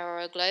larger scale or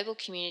a global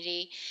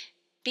community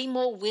be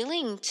more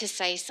willing to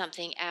say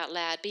something out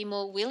loud, be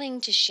more willing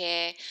to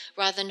share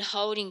rather than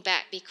holding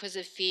back because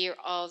of fear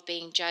of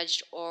being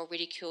judged or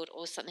ridiculed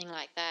or something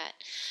like that.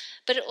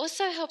 But it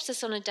also helps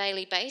us on a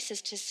daily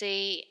basis to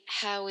see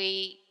how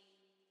we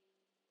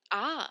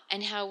are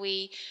and how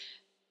we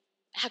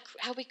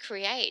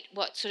create,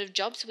 what sort of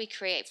jobs we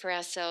create for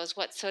ourselves,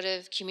 what sort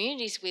of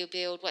communities we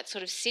build, what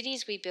sort of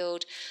cities we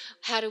build,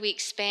 how do we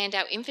expand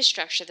our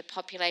infrastructure? The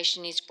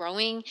population is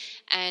growing,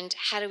 and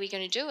how are we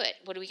going to do it?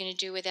 What are we going to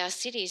do with our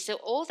cities? So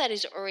all that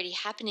is already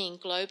happening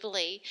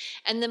globally,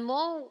 and the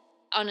more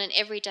on an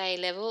everyday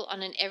level,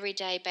 on an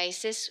everyday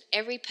basis,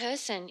 every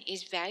person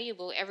is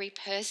valuable. Every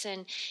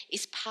person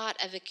is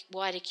part of a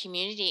wider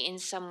community in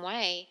some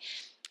way.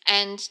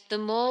 And the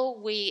more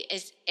we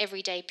as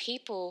everyday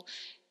people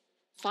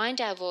find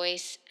our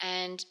voice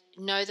and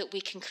know that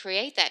we can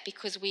create that,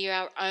 because we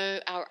are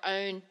our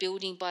own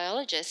building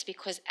biologists,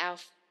 because our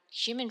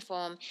human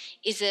form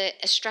is a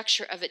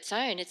structure of its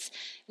own. It's,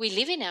 we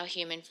live in our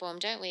human form,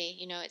 don't we?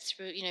 It's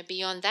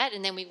beyond that,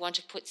 and then we want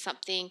to put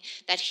something,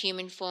 that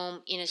human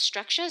form, in a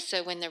structure.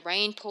 So when the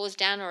rain pours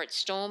down or it's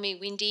stormy,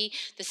 windy,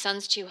 the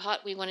sun's too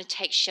hot, we want to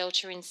take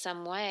shelter in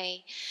some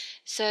way.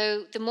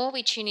 So the more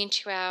we tune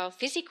into our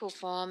physical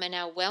form and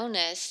our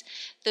wellness,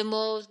 the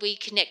more we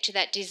connect to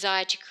that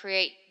desire to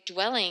create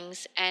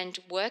dwellings and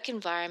work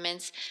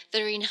environments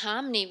that are in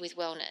harmony with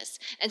wellness.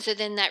 And so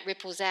then that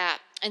ripples out.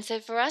 And so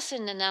for us,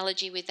 an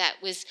analogy with that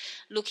was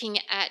looking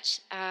at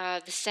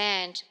the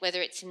sand,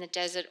 whether it's in the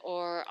desert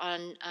or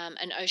on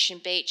an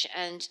ocean beach,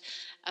 and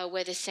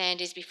where the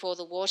sand is before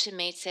the water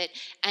meets it,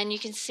 and you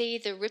can see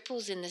the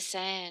ripples in the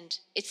sand.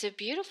 It's a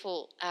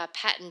beautiful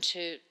pattern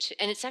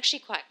and it's actually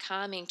quite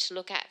calming to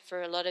look at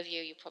for a lot of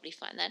you. You'll probably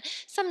find that.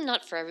 Some,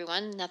 not for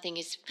everyone.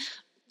 Nothing's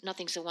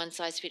a one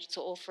size fits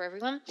all for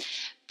everyone,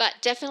 but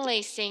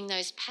definitely seeing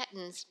those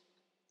patterns,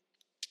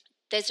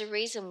 there's a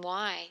reason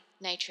why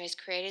nature has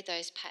created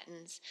those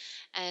patterns,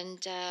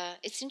 and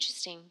it's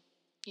interesting.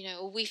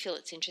 Or we feel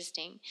it's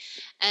interesting.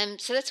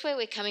 So that's where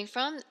we're coming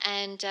from,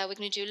 and we're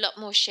going to do a lot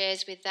more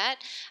shares with that.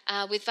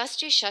 With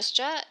Vastu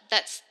Shastra,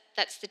 that's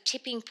the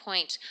tipping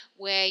point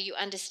where you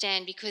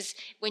understand, because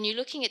when you're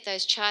looking at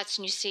those charts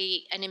and you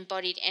see an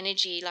embodied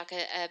energy, like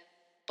a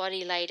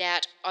body laid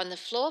out on the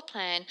floor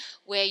plan,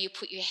 where you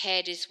put your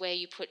head is where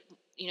you put,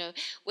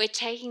 we're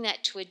taking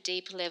that to a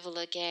deeper level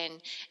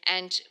again,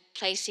 and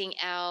placing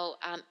our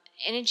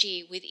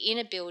energy within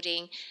a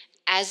building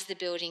as the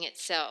building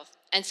itself.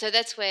 And so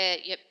that's where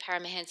your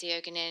Paramahansa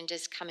Yogananda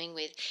is coming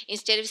with.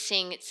 Instead of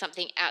seeing it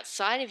something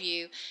outside of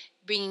you,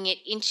 bringing it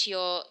into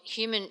your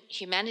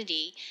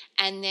humanity,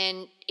 and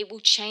then it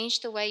will change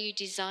the way you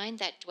design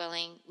that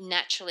dwelling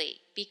naturally,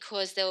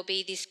 because there will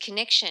be this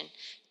connection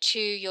to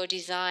your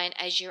design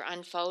as you're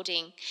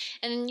unfolding.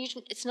 And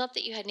it's not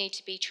that you need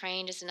to be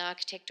trained as an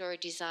architect or a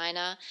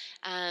designer.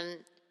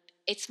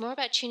 It's more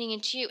about tuning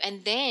into you.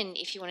 And then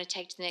if you want to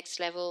take to the next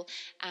level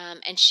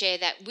and share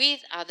that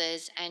with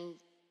others, and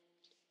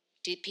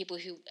people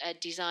who are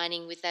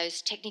designing with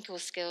those technical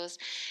skills,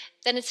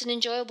 then it's an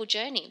enjoyable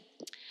journey.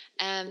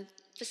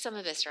 For some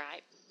of us,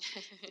 right?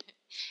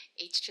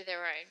 Each to their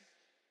own.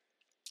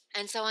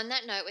 And so on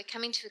that note, we're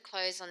coming to a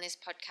close on this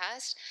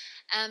podcast.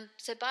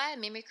 So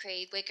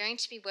biomimicry, we're going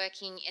to be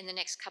working in the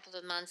next couple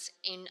of months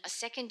in a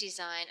second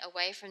design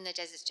away from the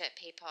Desert Dirt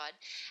Pea Pod.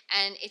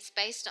 And it's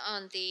based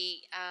on the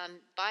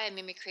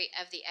biomimicry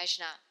of the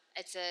Ajna.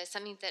 It's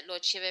something that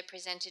Lord Shiva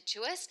presented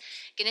to us.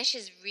 Ganesh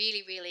is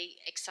really, really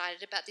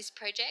excited about this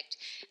project.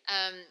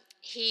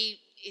 He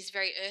is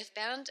very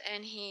earthbound,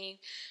 and he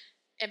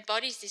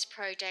embodies this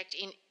project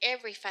in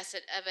every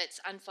facet of its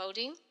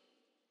unfolding.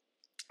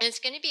 And it's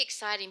going to be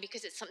exciting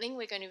because it's something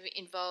we're going to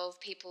involve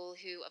people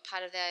who are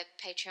part of the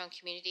Patreon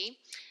community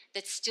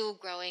that's still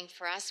growing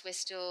for us. We're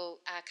still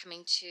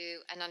coming to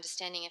an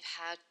understanding of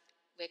how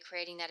we're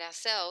creating that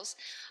ourselves.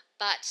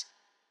 But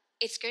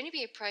it's going to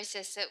be a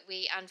process that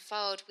we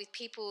unfold with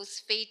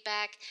people's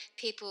feedback,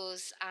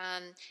 people's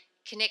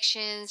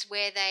connections,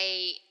 where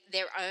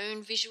their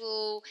own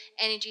visual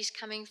energy is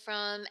coming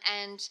from,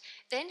 and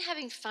then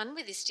having fun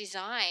with this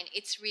design.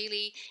 It's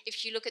really,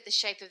 if you look at the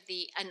shape of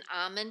an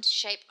almond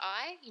shaped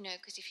eye,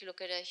 because if you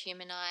look at a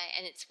human eye,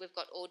 and we've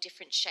got all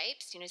different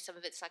shapes, some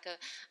of it's like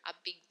a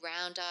big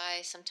round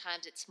eye,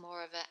 sometimes it's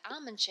more of an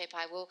almond shaped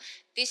eye. Well,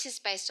 this is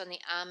based on the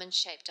almond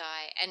shaped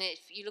eye, and if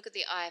you look at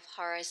the Eye of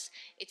Horus,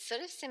 it's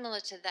sort of similar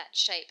to that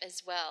shape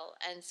as well.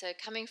 And so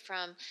coming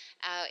from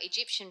our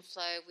Egyptian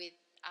flow with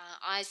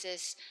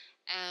Isis,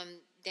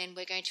 then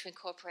we're going to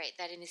incorporate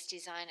that in this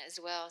design as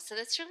well. So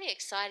that's really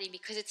exciting,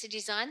 because it's a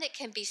design that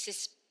can be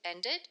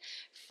suspended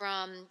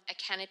from a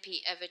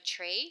canopy of a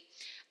tree.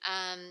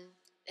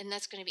 And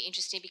that's going to be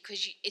interesting,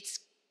 because it's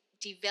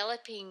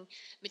developing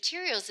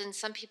materials, and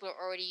some people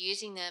are already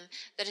using them,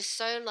 that are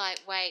so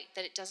lightweight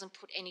that it doesn't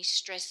put any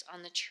stress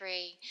on the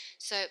tree.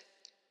 So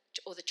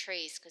or the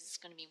trees, because it's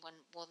going to be one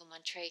more than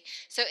one tree.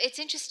 So it's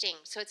interesting.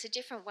 So it's a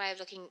different way of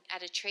looking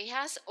at a tree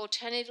house.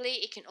 Alternatively,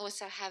 it can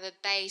also have a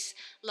base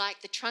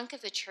like the trunk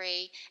of a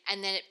tree,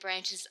 and then it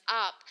branches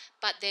up,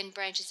 but then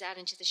branches out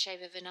into the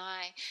shape of an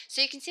eye.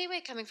 So you can see where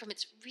we're coming from.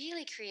 It's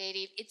really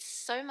creative. It's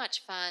so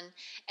much fun,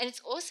 and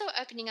it's also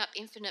opening up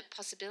infinite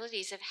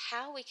possibilities of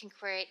how we can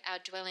create our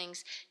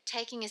dwellings,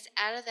 taking us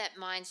out of that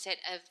mindset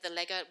of the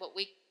Lego, what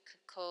we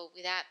could call,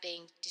 without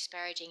being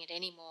disparaging it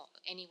anymore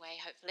anyway,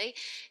 hopefully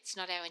it's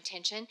not our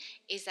intention,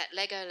 is that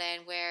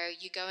Legoland where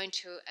you go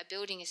into a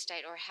building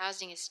estate or a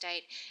housing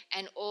estate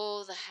and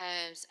all the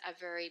homes are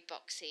very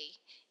boxy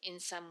in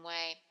some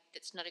way.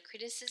 That's not a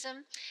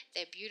criticism.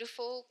 They're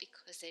beautiful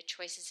because they're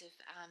choices of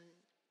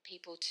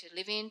people to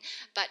live in,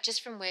 but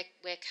just from where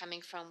we're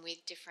coming from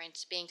with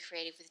different, being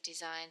creative with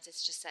designs,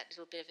 it's just that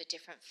little bit of a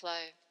different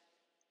flow.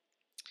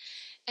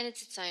 And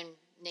it's its own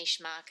niche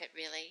market,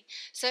 really.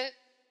 So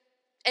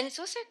and it's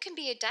also can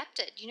be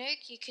adapted.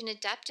 You can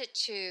adapt it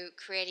to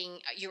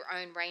creating your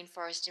own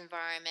rainforest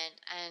environment,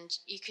 and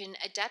you can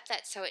adapt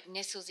that so it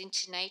nestles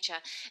into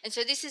nature. And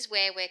so this is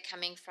where we're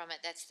coming from.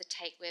 That's the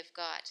take we've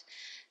got.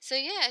 So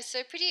yeah, so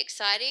pretty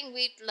exciting.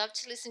 We'd love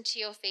to listen to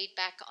your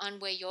feedback on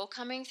where you're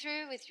coming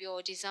through with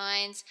your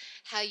designs,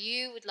 how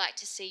you would like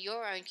to see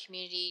your own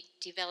community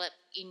develop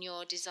in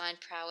your design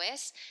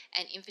prowess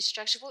and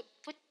infrastructure. What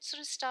sort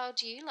of style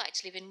do you like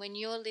to live in when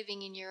you're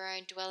living in your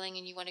own dwelling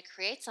and you want to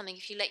create something?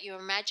 If you let your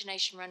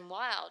imagination run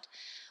wild,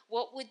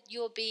 what would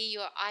be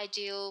your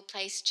ideal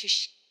place to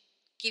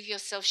give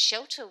yourself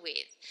shelter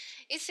with?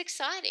 It's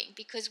exciting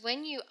because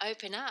when you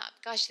open up,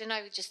 gosh, then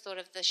I just thought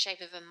of the shape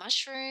of a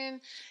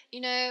mushroom,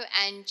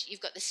 and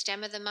you've got the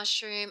stem of the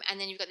mushroom, and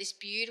then you've got this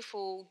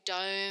beautiful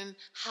dome,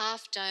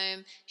 half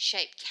dome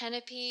shaped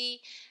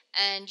canopy,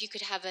 and you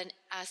could have a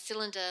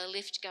cylinder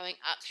lift going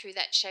up through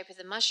that shape of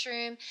the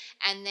mushroom,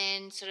 and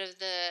then sort of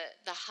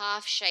the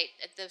half shape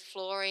at the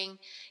flooring.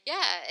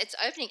 Yeah, it's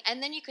opening,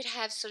 and then you could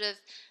have sort of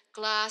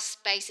glass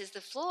spaces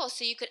the floor,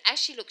 so you could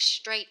actually look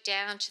straight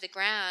down to the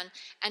ground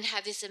and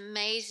have this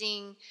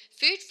amazing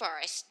food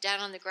forest down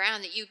on the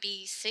ground that you'd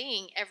be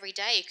seeing every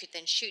day. You could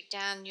then shoot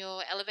down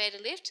your elevator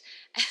lift.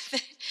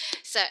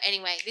 So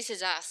anyway, this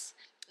is us.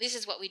 This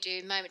is what we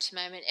do moment to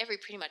moment,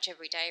 pretty much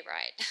every day,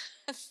 right?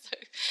 So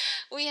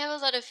we have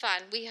a lot of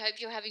fun. We hope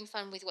you're having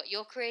fun with what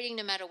you're creating,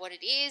 no matter what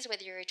it is,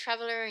 whether you're a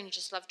traveler and you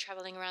just love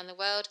traveling around the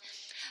world.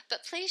 But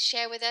please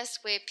share with us.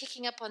 We're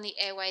picking up on the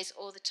airways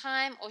all the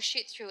time, or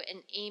shoot through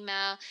an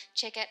email.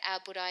 Check out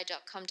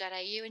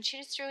ourbudai.com.au and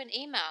shoot us through an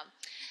email.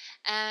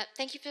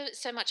 Thank you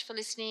so much for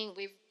listening.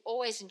 We're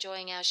always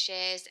enjoying our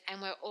shares,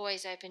 and we're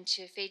always open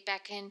to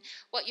feedback and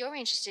what you're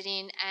interested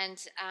in,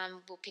 and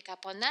we'll pick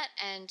up on that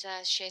and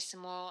share some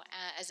more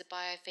as a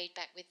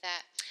biofeedback with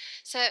that.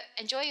 So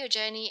enjoy your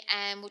journey,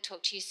 and we'll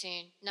talk to you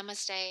soon.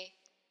 Namaste.